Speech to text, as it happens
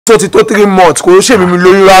So it took 3 months. Kò ṣe mi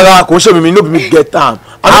lóyún rárá. Kò ṣe mi no be me get am.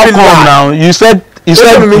 How come now? You said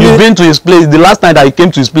you've been to his place. The last time that you came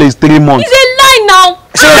to his place 3 months. It's a lie now.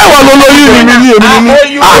 Ṣé wà ló lóyún mi ni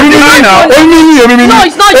èmi ni. No,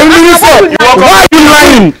 it's not. Why are you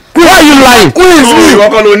lying? Why are you lying? Who is me? Who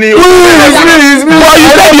is me? But you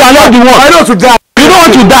said you are not the one. I don't want to die. You don't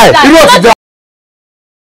want to die. You don't want to die.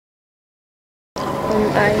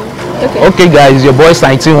 Okay guys, your boy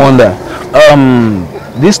Sainty Wonder.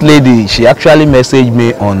 This lady, she actually messaged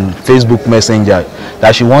me on Facebook Messenger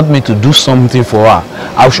that she wants me to do something for her.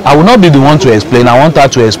 I will not be the one to explain. I want her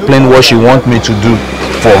to explain what she wants me to do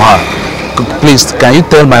for her. Please, can you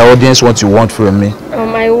tell my audience what you want from me?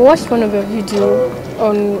 I watched one of your videos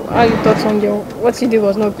on how you thought on what you did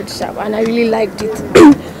was not good sharp, and I really liked it.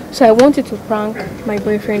 So I wanted to prank my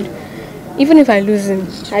boyfriend. Even if I lose him,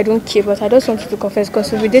 I don't care, but I just wanted to confess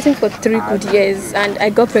because we've been dating for 3 good years and I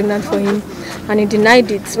got pregnant for him and he denied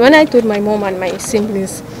it. When I told my mom and my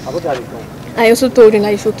siblings, I also told him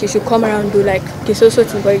like, okay, he should come around and do like this also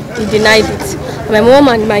thing, but he denied it. And my mom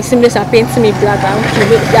and my siblings are painting me black and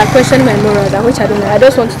they are questioning my morals, which I don't know. I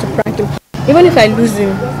just wanted to prank him. Even if I lose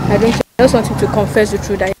him, I don't care. I just want him to confess the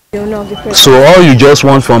truth that he's the owner of the person. So all you just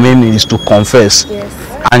want from him is to confess? Yes.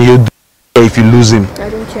 And you don't care if you lose him? I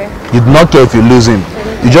don't care. You do not care if you lose him?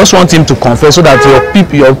 You just want him to confess so that your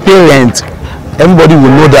parents, everybody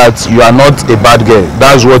will know that you are not a bad girl.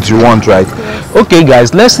 That's what you want, right? Yes. Okay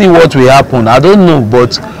guys, let's see what will happen. I don't know,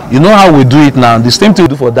 but you know how we do it now. The same thing we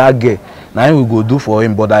do for that girl, now we go do for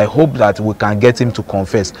him, but I hope that we can get him to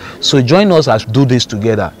confess. So join us as we do this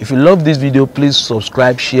together. If you love this video, please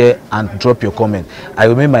subscribe, share and drop your comment. I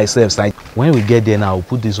remain myself. When we get there now, we'll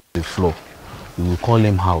put this on the floor. We will call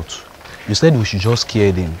him out. You said we should just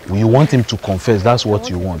scare him. You want him to confess. That's what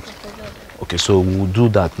you want. Okay, so we'll do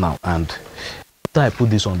that now. And after I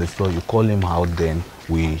put this on the floor, you call him out, then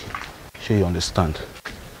we sure you understand.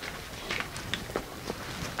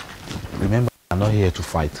 Remember, I'm not here to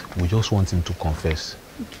fight. We just want him to confess.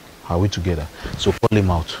 Are we together? So call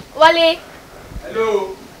him out. Wale.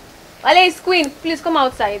 Hello. Wale, it's Queen. Please come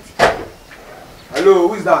outside. Hello,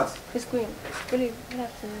 who is that? It's Queen. Really, good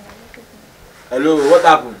afternoon. Hello, what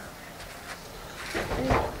happened?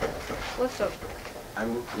 What's up?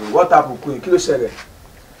 What happened, Queen? Kí ló ṣẹlẹ̀?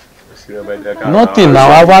 Nothing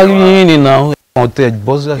now. How are you now?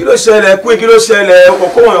 Kí ló ṣẹlẹ̀, Queen? Kí ló ṣẹlẹ̀?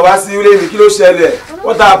 Kò wọ́n wá sí ilé mi. Kí ló ṣẹlẹ̀?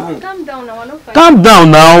 What happened? Calm down now. I'm not fighting. Calm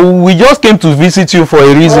down now. We just came to visit you for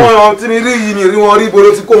a reason.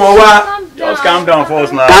 Just calm down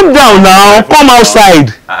first now. Calm down now. Come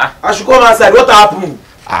outside. I should come outside. What happened?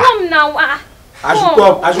 Come now. I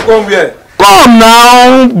should come where? Come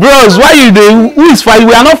now, bros. Why you there? Who is fighting?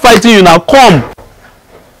 We are not fighting you now. Come.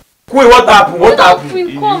 Queen, what happened? What happened?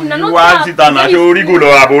 Queen, come now. You want to tell me you go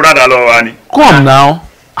Come now.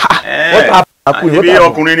 What happened? Queen, what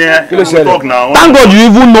happened? Talk now. Thank God you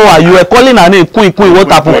even know her. You were calling her name Queen. What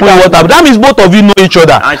happened? Queen, what happened? That means both of you know each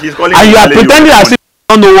other. And she's calling And you are pretending as if you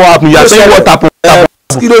don't know what happened. You are saying what happened.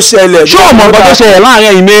 Kí ló ṣẹlẹ̀? Ṣé o mọ̀ nǹkan tó ṣẹlẹ̀ láàrin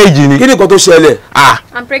ẹ̀yin méjì ni? Kí ni nǹkan tó ṣẹlẹ̀?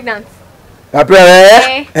 I'm pregnant.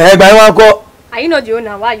 Àpẹẹrẹ ẹgbà yín wá kọ́. Are you not the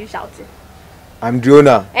owner? Why are you shouting? I'm the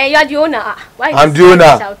owner. You are the owner. Why I'm are the you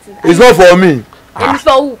owner. shouting? It's not for me. And it's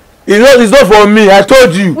for who? It's not for me. I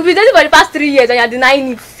told you. We've been dating for the past 3 years and you're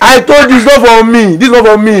denying it. I told you it's not for me. This is not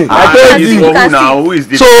for me. I told you. you. Who is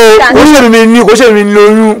this? So kò ṣe mi ní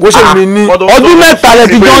lóyún kò ṣe mi ní. Ọdún mẹ́ta lẹ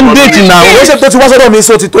ti jọ ń date now. Kò ṣe tó ti wá sọ́dọ̀ mi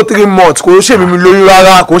so ti tó 3 months. Kò ṣe mi lóyún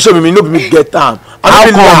rárá. Kò ṣe mi no be me get am. How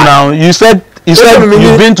come now? You said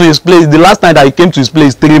you've been to his place. The last time that you came to his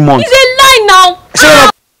place 3 months. It's a lie now. So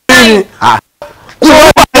who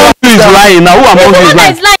is lying now? Who among you is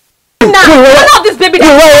lying? It's lying now. I love this baby.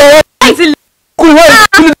 What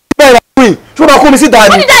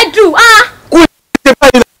did I do?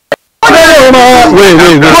 Wait.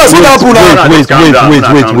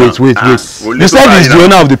 You said he's the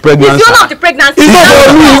owner of the pregnancy. He's the owner of the pregnancy. It's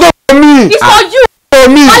not for me. It's for you. For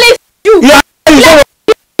me.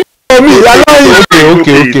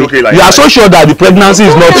 Okay. You are so sure that the pregnancy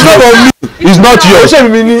is not yours. It's not yours. Are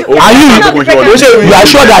you? You are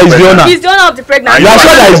sure that he's the owner? He's the owner of the pregnancy. You are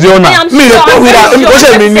sure that he's the owner? I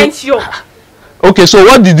am sure. Okay, so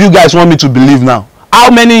what did you guys want me to believe now? How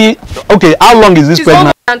long is this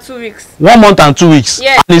pregnant? 1 month and 2 weeks. 1 month and 2 weeks.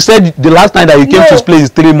 Yeah. And he said the last time that you came to his place is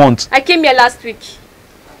 3 months. I came here last week.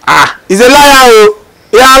 He's a liar.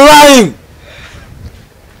 You are lying.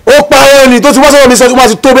 Ó parọ́ ni tó ti wá sọ́dọ̀ mi sọ tó máa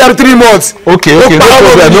ti tó bí 3 months. Okay,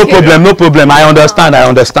 no problem. I understand.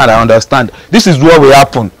 This is what will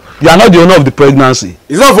happen. You are not the owner of the pregnancy.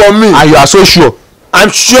 It's not for me. And you are so sure. I'm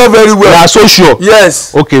sure very well. You are so sure.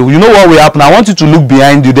 Yes. Okay, you know what will happen? I want you to look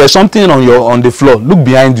behind you. There's something on the floor. Look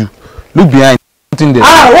behind you. Look behind. Something there.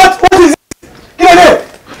 What is it? Kílódé.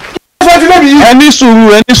 Ẹni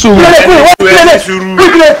sùúrù. Ẹni sùúrù. Ẹni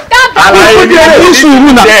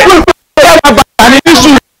sùúrù náà.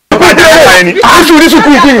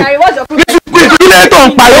 Kílẹ̀ tó ń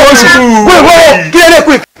pariwo sí. Kílódé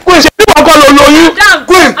quick. Ṣé wọ́n kọ́ ló lóyún?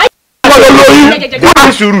 Wọ́n ló lóyún.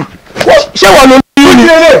 Ṣé wọ́n ló lóyún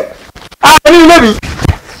ni?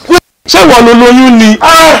 Ṣé wọ́n ló lóyún ni?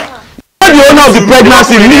 The owner of the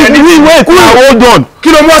pregnancy wait now hold on. Kí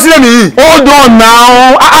ló mú wá sílẹ̀ mi yìí? Hold on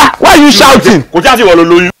now. Why you shouting? Kò já sí wọ́n ló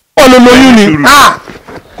lóyún. Wọ́n ló lóyún ni.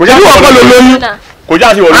 Kò já sí wọ́n kọ́ ló lóyún. Kò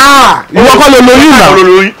já sí wọ́n ló lóyún. Ìwọ kọ́ ló lóyún náà.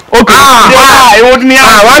 Ok. Èwo ni a.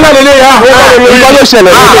 Wọ́n náà lélẹ̀ yà. Nǹkan ló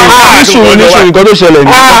ṣẹlẹ̀ ní sùúrù nǹkan tó ṣẹlẹ̀ ní.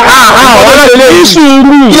 Ní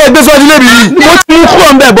sùúrù. Kí lẹ gbé síwájú lébi yìí? Mo ti mú kúrò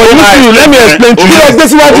mbẹ́ but ní sùúrù let me explain to you. Kí lẹ gbé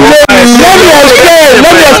síwájú lébi yìí?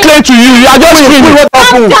 Let me explain to you. You are just screaming.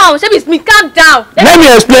 Calm down. Shebi it's me. Calm down. Let me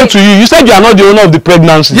explain to you. You said you are not the owner of the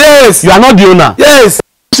pregnancy. Yes. You are not the owner. Yes.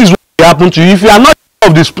 This is what will happen to you. If you are not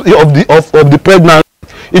of the pregnancy,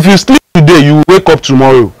 if you sleep today, you will wake up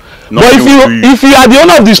tomorrow. Not But if you are the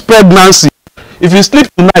owner of this pregnancy, if you sleep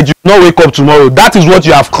tonight, you will not wake up tomorrow. That is what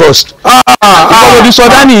you have caused. Ìkọlù di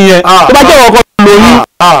sọdá nìyẹn. Tó bá jẹ́ ọkọ lóyún.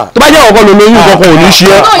 Tó bá jẹ́ ọkọ lóyún kankan ò ní ṣe é.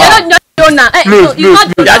 No, you're not the owner. No, it's not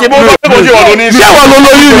the Yàtí bó bá bó ṣe wọ́n ló ní. Ṣé wọ́n ló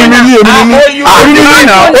lóyún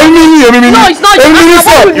ni? No, it's not.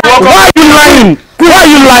 Why are you lying? Why are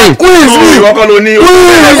you lying? Who is me? Ìwọ kọ́ ló ní. Who is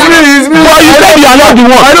me? But you said you are not the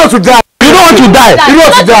one. I know to die. You don't want to die. You know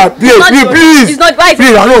to die. Please. It's not right.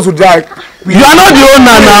 Please, I know to die. You are not the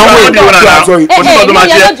owner now. You're not the owner now. Sorry. Hey, Kò sí no, ọdún máa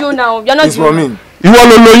you're ṣe. not the owner. You're not It's the for owner. me. Ìwọ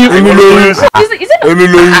ló lóyún. Èmi lóyún. Is it? Èmi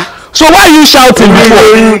lóyún. So why are you shouting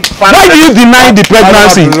before? Why do you deny the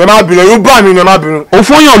pregnancy? Ẹ má bínú. Ẹ̀rù bà mí ni ẹ má bínú.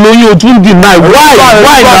 Òfóyàn lóyún o tún deny. Why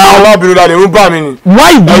now? Ẹ má bínú dáadé. Ẹ̀rù bà mí ni.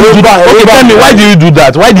 Why do you do that? Okay, tell me why do you do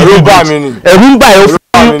that? Why do you do that? Ẹ̀rù ń bà ẹ́ fún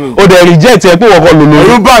o dẹ̀ reject ẹ pé wọ́n kọ́ ló lóyún.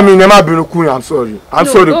 Ẹ̀rù bà mí ni ẹ má bínú Queen. I'm sorry. I'm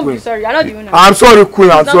sorry Don't be Queen. sorry. You're not the owner. I'm sorry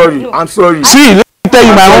Queen. I'm sorry. I'm sorry. See, let me tell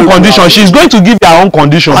you my own condition. She's going to give her own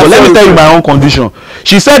condition, but let me tell you my own condition.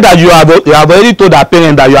 She said that you have already told her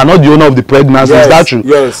parents that you are not the owner of the pregnancy. Yes, Is that true?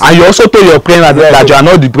 yes. And you also told your parents that you are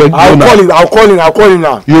not the owner. I'll call in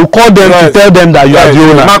now. You call them to tell them that you are the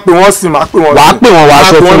owner. Má pè wọ́n sí, má pè wọ́n sí. Wàá pè wọ́n, wàá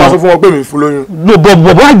sọ fún wọn. Má sọ fún wọn pé mi fún lóyún. No, but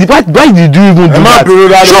why did you even do má that? bínú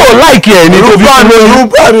dáadáa. Ṣé o like ẹ̀ ní tó fi fún lóyún? Ẹ̀rù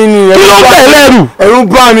bà mí ni. Kí ló ń bẹ̀ lẹ́rù? Ẹ̀rù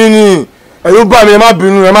bà mí ni. Ẹ̀rù bà mí, ẹ má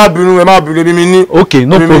bínú èmi mi ní. Okay,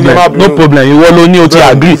 no Èmi mi ní, ẹ má problem, no bínú. problem. Ìwọ ló ní o ti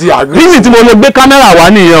Bẹ́ẹ̀ni, agree. mo ti agree. Reason tí mo lè gbé kámẹ́rà wá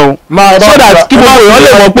nìyẹn o. So that kí gbogbo èèyàn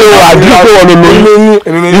lè mọ̀ pé o agree pé wọ́n ló lóyún.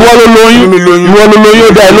 Ìwọ ló lóyún. Ìwọ ló lóyún ó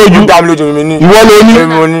dá ẹ lójú. Ìwọ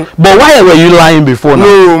ló ní. But why were you lying before now?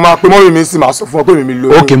 No, máa pe mọ́mí mi sí, máa sọ fún ọ pé mi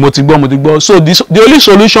lóyún. Okay, mo ti gbọ́. So the only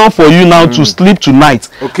solution for you now to sleep tonight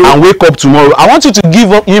and wake up tomorrow, I want you to give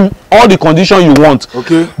him all the condition you want.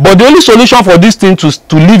 Okay. But the only solution for this thing to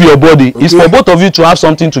leave your body is for both of you to have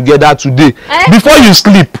something together today before you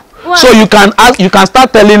sleep. What? So you can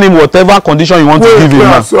start telling him whatever condition you want to give him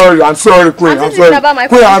now. I'm sorry, Queen. I'm I'm thinking sorry. about my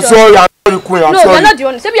Queen, I'm condition. sorry. Queen, I'm No, sorry. you're not the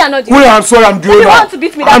owner. Maybe you're not the Queen, owner. I'm sorry, I'm the If you owner. want to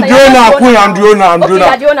beat me, I'm that's the fine. owner, You're Queen, the I'm the owner, I'm the Okay, owner.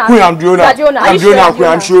 you're the owner. Queen, I'm the owner. You're the owner. Are I'm you the sure owner, you're the Queen,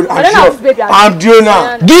 I'm owner? sure. I don't know how this baby has- I'm the owner.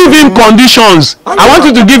 Give him conditions. I want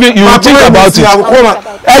you to give him. You will think about it. Ẹ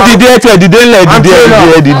dìde ńlẹ̀ I'm the owner.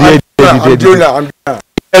 I'm the owner. I'm the owner.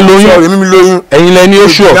 Ẹ lóyún. Sorry, èmi lóyún. Ẹ̀yin lẹ ní ó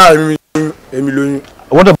sure. Èmi lóyún.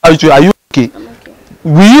 What about you? Are you okay?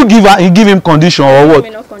 Will you give him condition or what?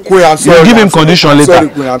 Queen, I'm sorry. You give him I'm sorry. condition I'm later. sorry,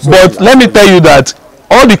 Queen, I'm sorry. But let me tell you that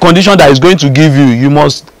all the condition that is going to give you, you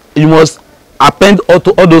must append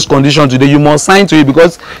all those conditions today. You must sign to it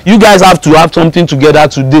because you guys have to have something together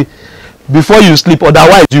today before you sleep.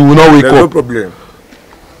 Otherwise, you will not wake There's no up. problem.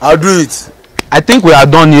 I'll do it. I think we are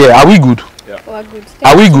done here. Are we good? Oh, good.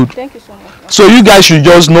 Are we good? Thank you so much. So you guys should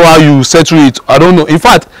just know how you settle it. I don't know. In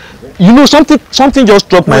fact, you know something just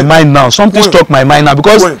struck my mind now. Something struck my mind now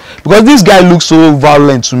because this guy looks so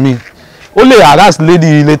violent to me. Only harass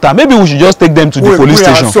lady later. Maybe we should just take them to the police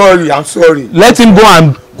station. I'm sorry. Let him go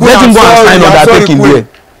and sign undertaking there.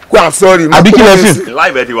 Queen, I'm sorry. Abiki Lefin.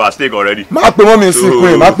 Live at you at stake already. Má pe mọ́mí sí,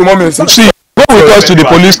 Queen. Má pe mọ́mí sí. See, go with us to the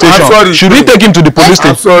police station. sorry, Should we Queen. take him to the police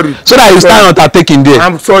I'm station? sorry. So that he stand undertaking there.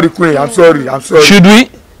 I'm sorry, Queen. I'm sorry. Should we?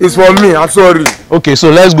 It's for me. I'm sorry. Okay, so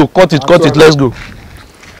let's go. Cut it. Let's go.